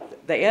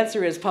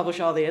answer is publish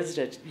all the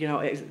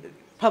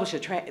publish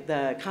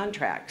the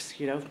contracts,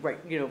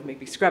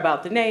 maybe scrub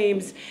out the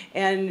names.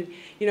 And,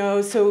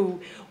 so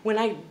when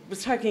I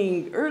was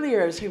talking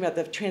earlier, I was talking about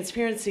the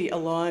transparency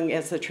along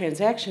as the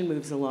transaction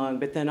moves along,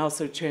 but then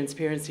also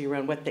transparency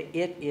around what the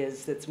it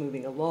is that's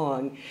moving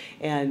along.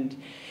 And,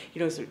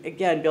 so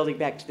again, building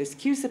back to this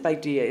QSIP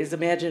idea is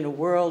imagine a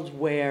world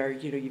where,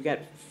 you've got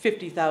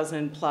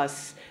 50,000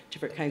 plus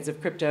different kinds of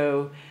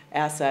crypto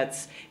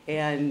assets,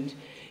 and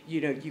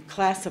you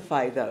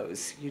classify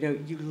those.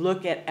 You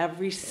look at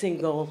every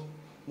single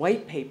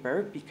white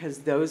paper because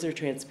those are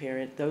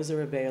transparent, those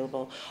are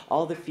available,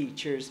 all the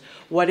features,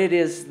 what it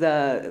is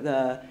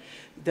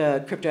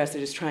the crypto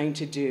asset is trying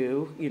to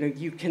do.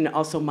 You can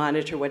also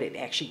monitor what it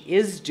actually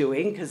is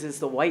doing, because does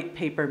the white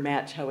paper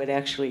match how it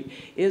actually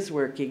is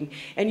working?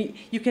 And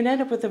you can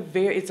end up with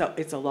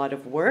it's a lot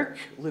of work.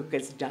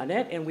 Lukka's done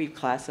it, and we've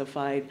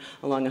classified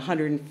along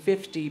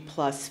 150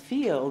 plus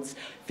fields,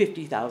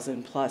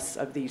 50,000 plus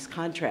of these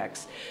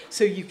contracts.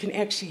 So you can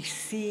actually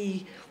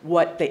see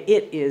what the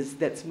it is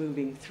that's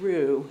moving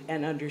through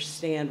and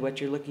understand what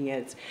you're looking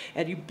at.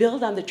 And you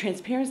build on the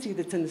transparency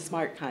that's in the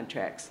smart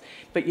contracts,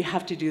 but you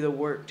have to do the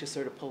work to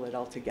sort of pull it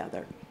all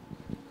together.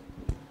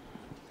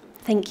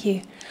 Thank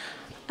you.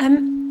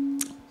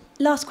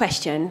 Last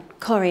question.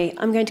 Corey,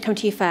 I'm going to come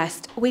to you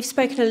first. We've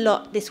spoken a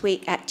lot this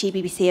week at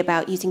GBBC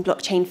about using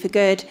blockchain for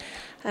good,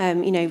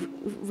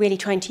 really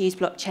trying to use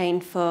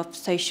blockchain for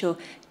social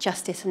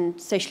justice and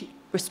socially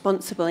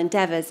responsible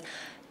endeavours.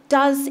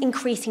 Does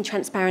increasing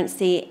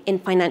transparency in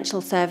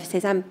financial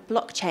services and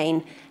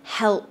blockchain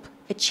help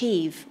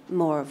achieve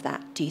more of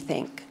that, do you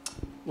think?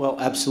 Well,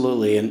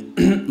 absolutely.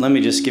 And let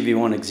me just give you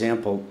one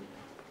example.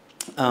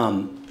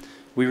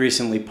 We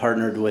recently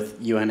partnered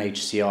with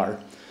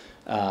UNHCR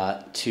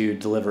to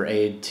deliver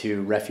aid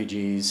to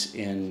refugees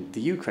in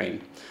the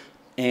Ukraine.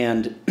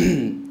 And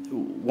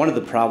one of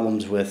the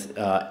problems with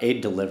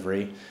aid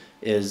delivery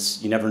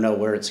is you never know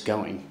where it's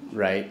going,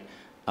 right?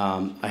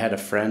 I had a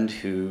friend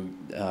who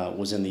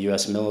was in the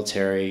U.S.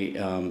 military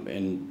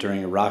and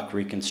during Iraq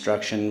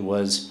Reconstruction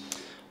was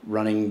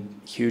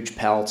running huge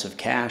pallets of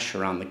cash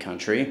around the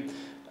country.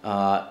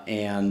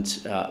 And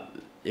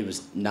it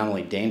was not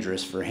only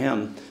dangerous for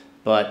him,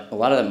 but a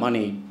lot of that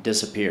money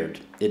disappeared.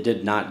 It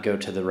did not go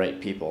to the right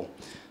people.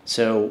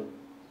 So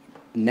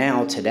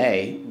now,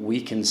 today,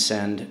 we can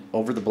send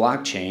over the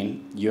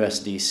blockchain,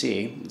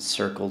 USDC,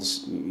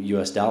 Circle's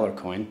US dollar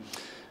coin,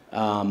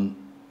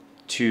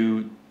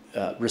 to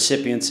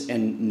recipients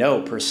and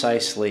know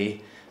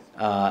precisely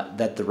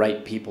that the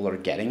right people are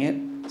getting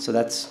it. So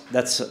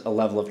that's a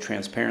level of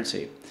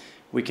transparency.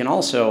 We can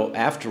also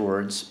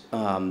afterwards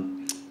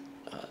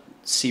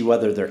see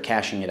whether they're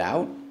cashing it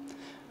out.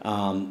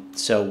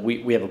 So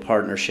we have a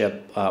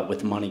partnership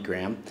with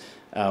MoneyGram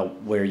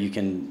where you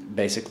can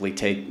basically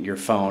take your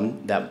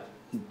phone that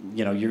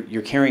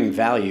you're carrying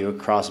value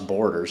across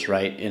borders,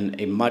 right, in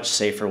a much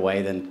safer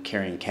way than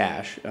carrying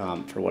cash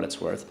for what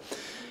it's worth.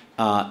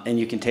 And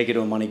you can take it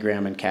to a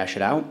MoneyGram and cash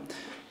it out.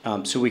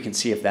 So we can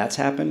see if that's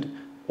happened,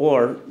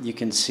 or you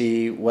can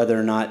see whether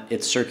or not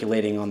it's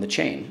circulating on the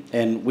chain.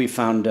 And we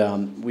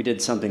found we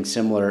did something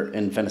similar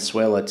in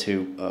Venezuela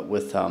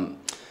with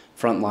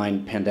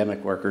frontline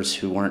pandemic workers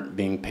who weren't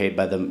being paid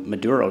by the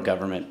Maduro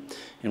government.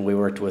 And we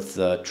worked with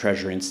the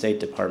Treasury and State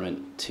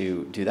Department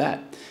to do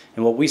that.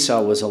 And what we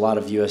saw was a lot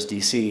of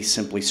USDC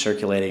simply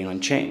circulating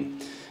on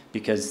chain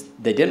because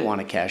they didn't want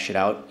to cash it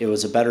out. It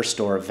was a better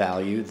store of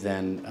value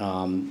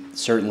than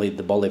certainly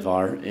the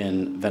Bolivar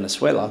in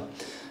Venezuela.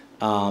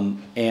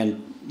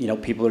 And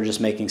people are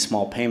just making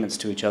small payments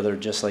to each other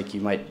just like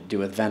you might do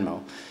with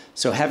Venmo.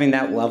 So having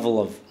that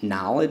level of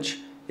knowledge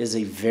is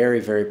a very,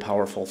 very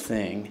powerful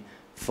thing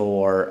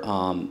for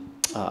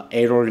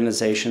aid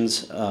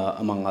organizations,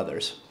 among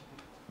others.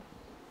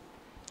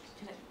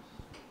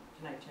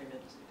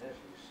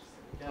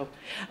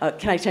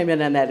 Can I chime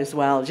in on that as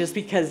well? Just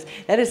because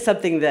that is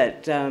something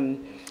that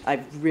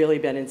I've really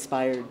been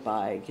inspired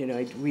by.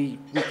 We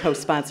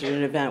co-sponsored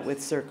an event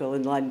with Circle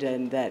in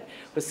London that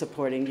was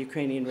supporting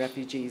Ukrainian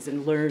refugees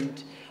and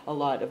learned a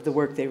lot of the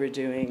work they were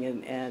doing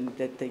and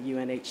that the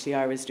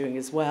UNHCR was doing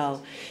as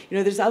well.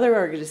 There's other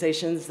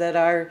organizations that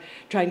are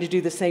trying to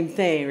do the same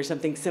thing or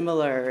something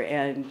similar.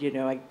 And,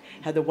 I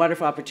had the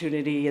wonderful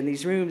opportunity in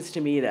these rooms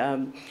to meet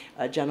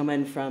a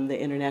gentleman from the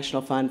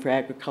International Fund for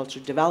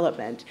Agricultural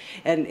Development.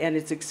 And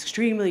it's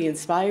extremely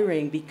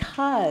inspiring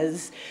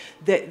because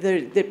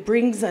that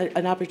brings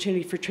an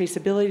opportunity for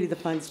traceability of the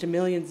funds to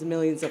millions and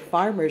millions of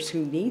farmers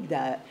who need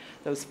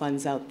those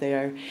funds out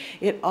there.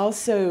 It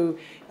also,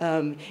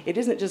 it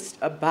isn't just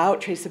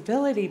about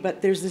traceability,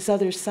 but there's this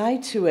other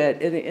side to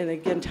it. And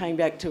again, tying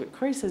back to what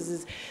Corey says,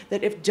 is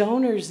that if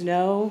donors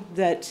know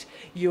that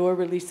your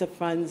release of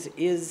funds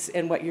is,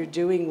 and what you're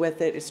doing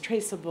with it is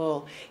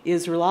traceable,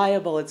 is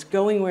reliable, it's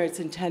going where it's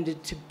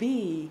intended to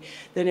be,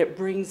 then it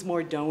brings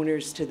more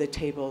donors to the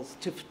table,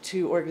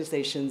 to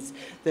organizations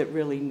that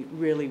really,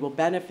 really will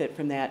benefit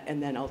from that,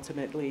 and then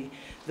ultimately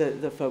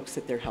the folks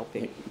that they're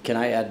helping. Can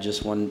I add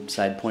just one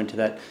side point to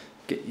that?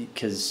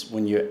 Because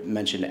when you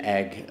mentioned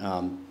ag,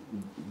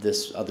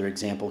 this other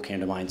example came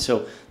to mind.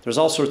 So there's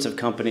all sorts of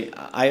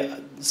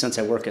since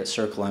I work at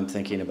Circle, I'm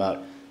thinking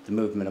about the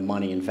movement of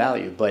money and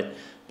value, but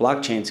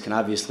blockchains can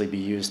obviously be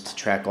used to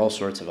track all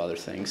sorts of other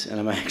things. And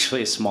I'm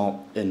actually a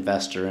small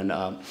investor in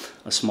a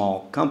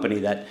small company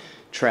that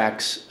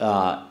tracks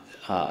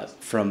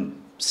from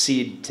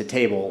seed to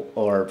table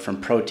or from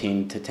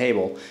protein to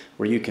table,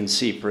 where you can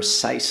see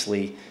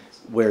precisely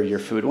where your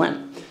food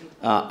went.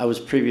 I was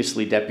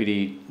previously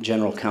Deputy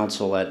General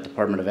Counsel at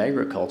Department of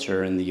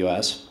Agriculture in the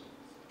U.S.,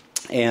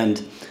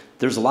 and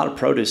there's a lot of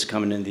produce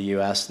coming into the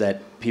U.S.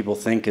 that people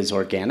think is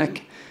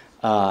organic,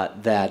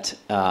 that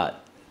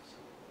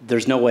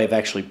there's no way of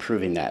actually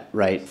proving that,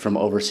 right, from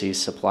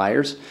overseas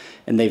suppliers.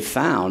 And they've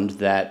found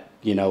that,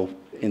 you know,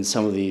 in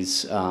some of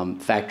these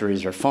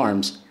factories or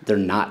farms, they're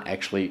not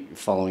actually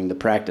following the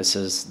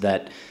practices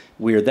that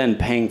we're then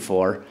paying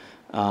for,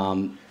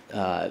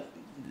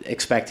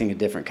 expecting a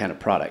different kind of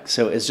product.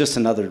 So it's just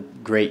another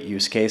great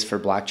use case for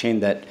blockchain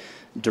that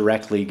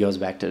directly goes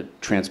back to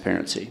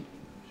transparency.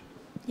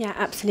 Yeah,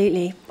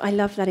 absolutely. I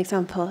love that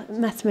example.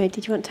 Massimo,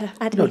 did you want to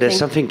add anything? No, there's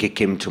something that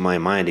came to my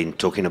mind in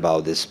talking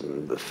about this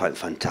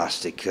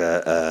fantastic,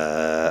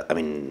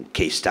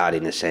 case study,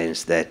 in a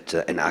sense that,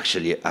 and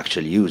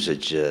actual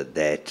usage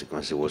that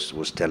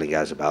was telling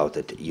us about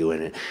at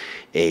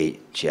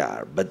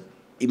UNHCR. But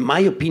in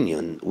my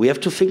opinion, we have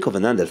to think of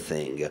another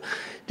thing,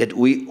 that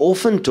we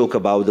often talk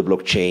about the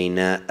blockchain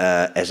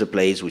as a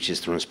place which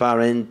is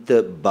transparent,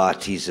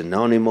 but is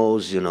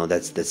anonymous. You know,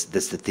 that's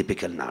the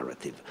typical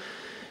narrative.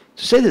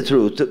 To say the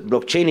truth,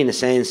 blockchain, in a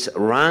sense,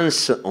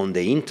 runs on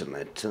the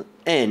internet,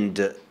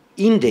 and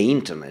in the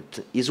internet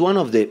is one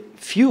of the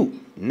few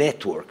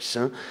networks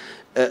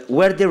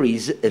where there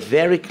is a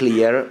very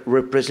clear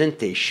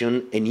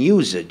representation and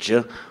usage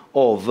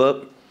of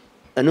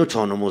an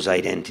autonomous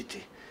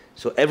identity.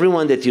 So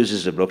everyone that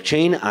uses the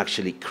blockchain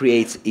actually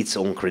creates its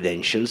own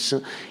credentials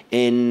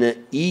and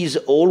is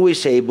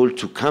always able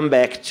to come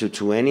back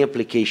to any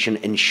application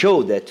and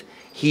show that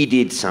he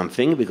did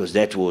something, because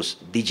that was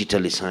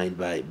digitally signed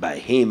by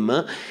him,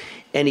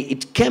 and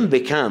it can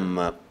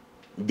become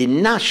the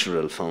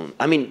natural phone.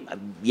 I mean,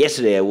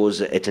 yesterday I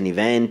was at an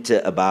event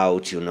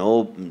about, you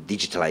know,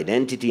 digital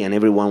identity, and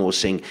everyone was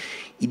saying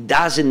it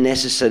doesn't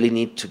necessarily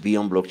need to be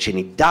on blockchain.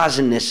 It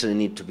doesn't necessarily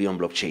need to be on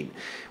blockchain.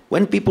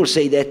 When people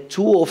say that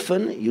too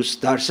often, you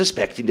start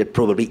suspecting that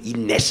probably it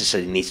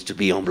necessarily needs to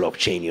be on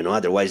blockchain, you know,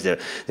 otherwise there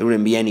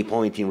wouldn't be any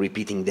point in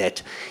repeating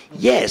that.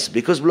 Yes,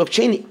 because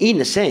blockchain, in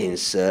a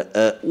sense,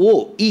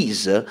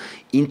 is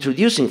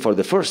introducing for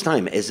the first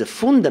time as a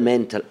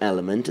fundamental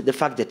element the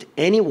fact that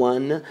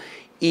anyone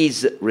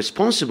is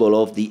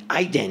responsible of the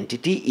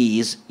identity he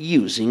is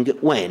using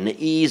when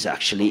he is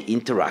actually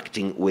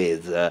interacting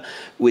with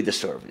the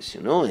service,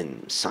 you know,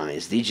 and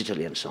science,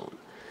 digitally, and so on.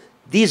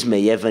 This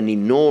may have an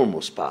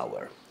enormous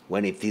power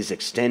when it is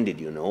extended,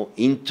 you know,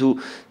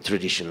 into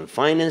traditional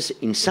finance,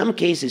 in some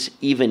cases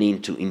even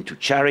into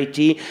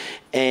charity.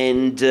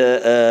 And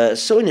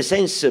so in a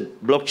sense,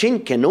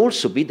 blockchain can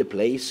also be the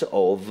place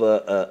of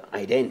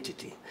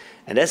identity.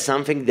 And that's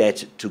something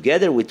that,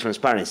 together with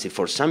transparency,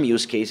 for some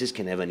use cases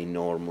can have an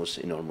enormous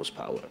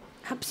power.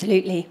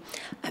 Absolutely.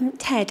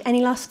 Ted,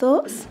 any last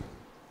thoughts?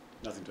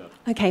 Nothing to add.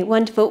 Okay,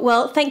 wonderful.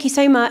 Well, thank you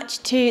so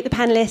much to the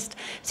panellists,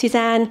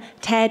 Suzanne,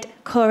 Ted,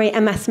 Corey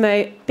and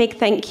Massimo. Big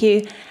thank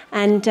you.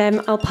 And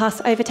I'll pass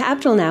over to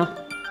Abdul now.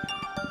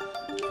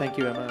 Thank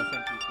you, Emma.